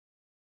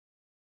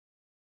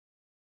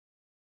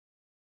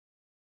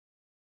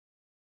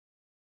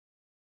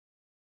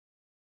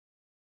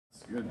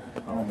Good.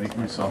 I'll make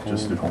myself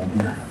just at home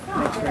here.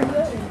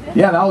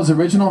 Yeah, that was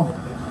original.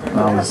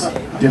 That was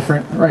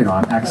different. Right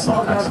on.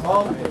 Excellent.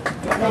 Excellent.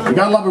 You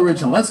gotta love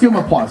original. Let's give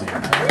them applause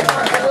again.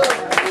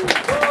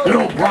 Good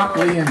old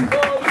broccoli, and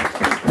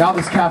now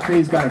this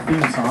cafe's got a theme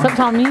song. What's up,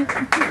 Tommy?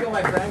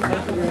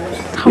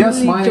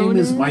 Yes, my name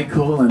is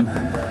Michael, and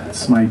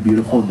it's my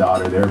beautiful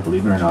daughter there,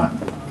 believe it or not.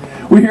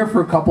 We're here for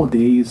a couple of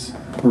days.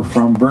 We're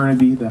from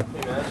Burnaby, the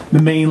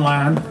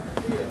mainland.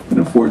 And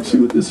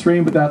unfortunately with this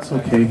rain, but that's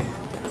okay.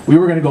 We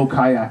were going to go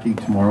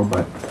kayaking tomorrow,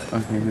 but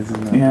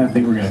yeah, I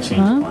think we're going to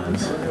change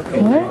plans.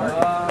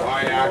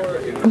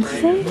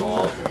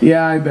 What?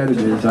 Yeah, I bet it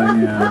is. I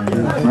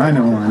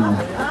know.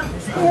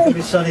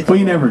 But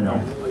you never know.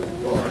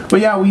 But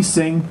yeah, we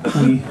sing.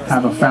 We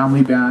have a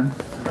family band.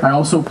 I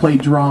also play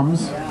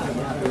drums.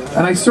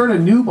 And I sort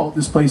of knew about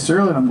this place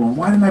earlier, and I'm going,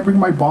 why didn't I bring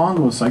my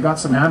bongos? So I got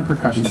some hand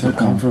percussion.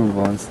 Come from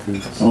one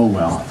stage. Oh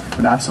well,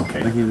 but that's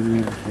okay.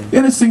 I'm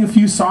gonna sing a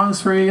few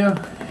songs for you.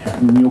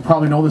 And you'll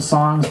probably know the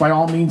songs. By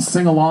all means,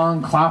 sing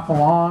along, clap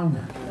along.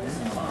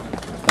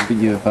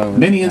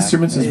 Many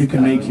instruments as we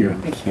can make here.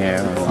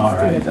 All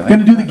right, I'm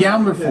gonna do the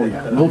Gambler for you.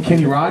 Little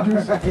Kenny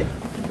Rogers.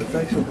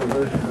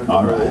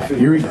 All right,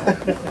 here we go.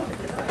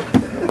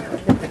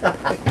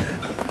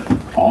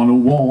 On a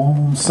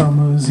warm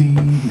summer's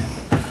eve,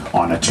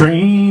 on a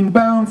train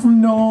bound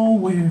from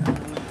nowhere,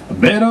 I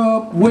met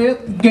up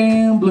with the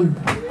gambler.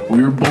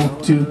 We were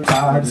both too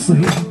tired to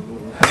sleep,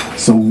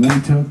 so we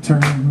took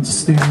turns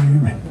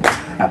staring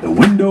at the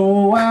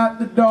window at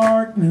the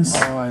darkness.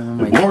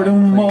 The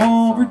boredom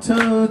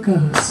overtook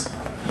us,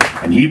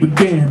 and he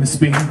began to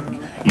speak.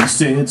 He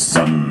said,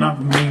 son,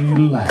 I've made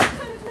a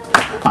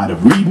life out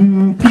of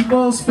reading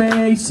people's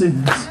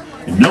faces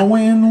and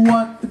knowing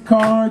what the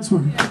cards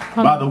were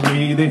by the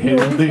way they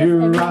held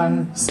their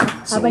eyes.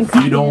 So if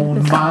you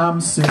don't mind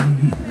me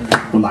saying,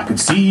 well, I can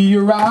see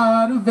you're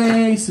out of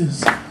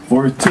aces.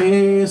 For a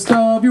taste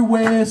of your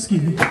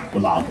whiskey,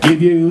 well, I'll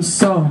give you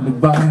some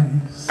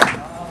advice.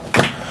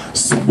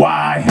 So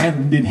I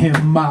handed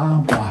him my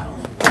bottle,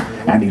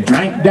 and he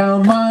drank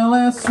down my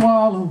last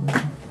swallow.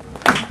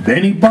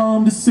 Then he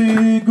bummed a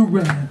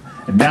cigarette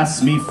and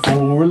asked me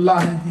for a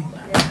light.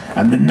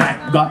 And the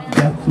night got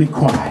deathly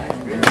quiet,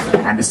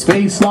 and his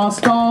face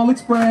lost all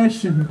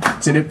expression.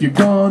 Said, if you're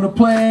gonna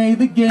play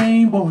the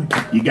game, boy,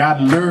 you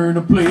gotta learn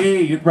to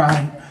play it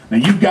right. Now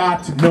you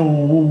got to know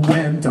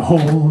when to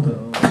hold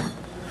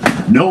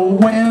up, know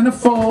when to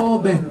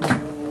fold it,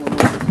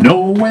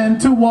 know when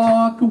to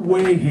walk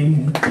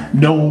away,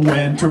 know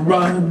when to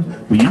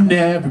run, but you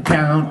never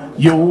count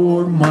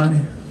your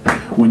money.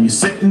 When you're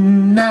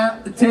sitting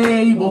at the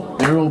table,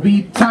 there'll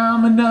be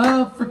time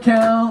enough for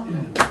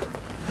counting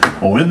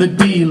when the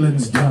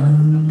dealing's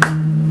done.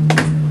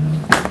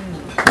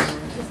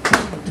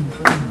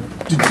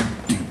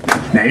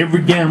 Now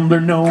every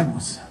gambler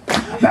knows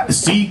that the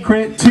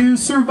secret to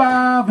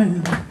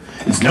surviving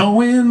is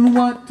knowing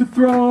what to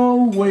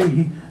throw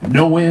away,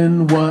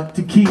 knowing what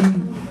to keep.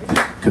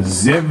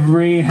 'Cause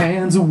every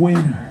hand's a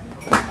winner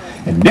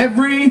and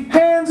every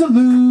hand's a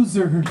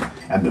loser,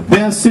 and the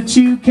best that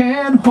you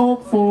can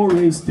hope for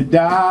is to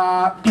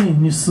die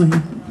in your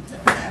sleep.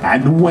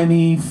 And when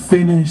he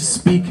finished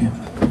speaking,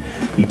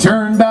 he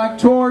turned back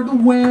toward the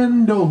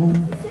window.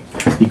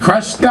 He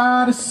crushed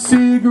out a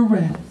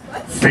cigarette,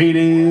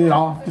 faded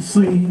off to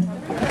sleep.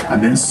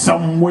 And then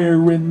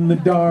somewhere in the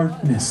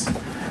darkness,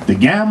 the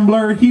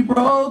gambler, he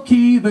broke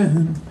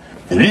even.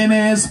 And in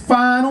his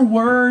final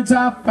words,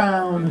 I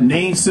found an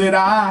ace that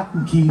I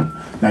can keep.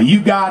 Now you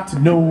got to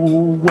know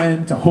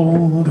when to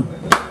hold 'em,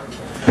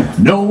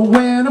 know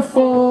when to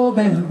fold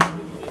them,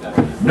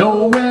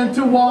 know when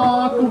to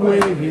walk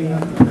away,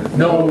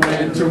 know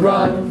when to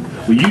run.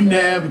 Well, you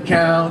never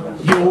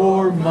count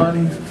your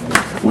money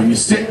when you're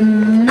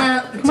sitting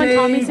at the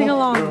table. Tommy, sing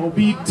along. There'll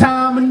be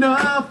time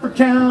enough for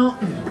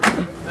counting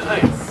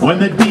when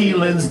the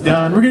dealing's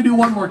done. We're gonna do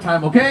one more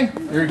time, okay?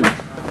 Here we go.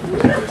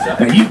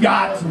 Now you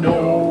got to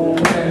know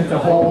when to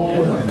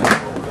hold,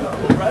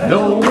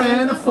 know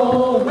when to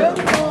fold,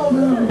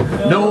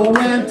 know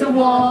when to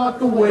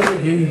walk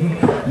away,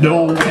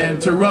 know when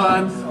to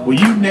run. Well,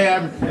 you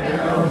never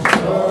count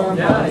your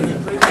money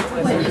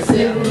when you're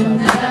sitting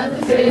at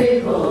the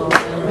table.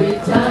 There'll be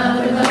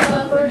time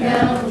enough for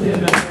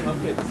counting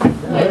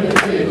when the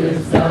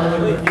dealing's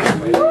done.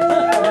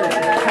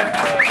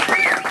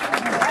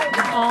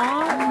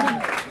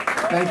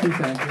 Thank you.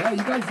 Yeah,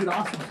 you guys did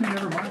awesome too.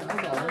 Never mind.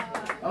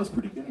 That was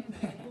pretty good.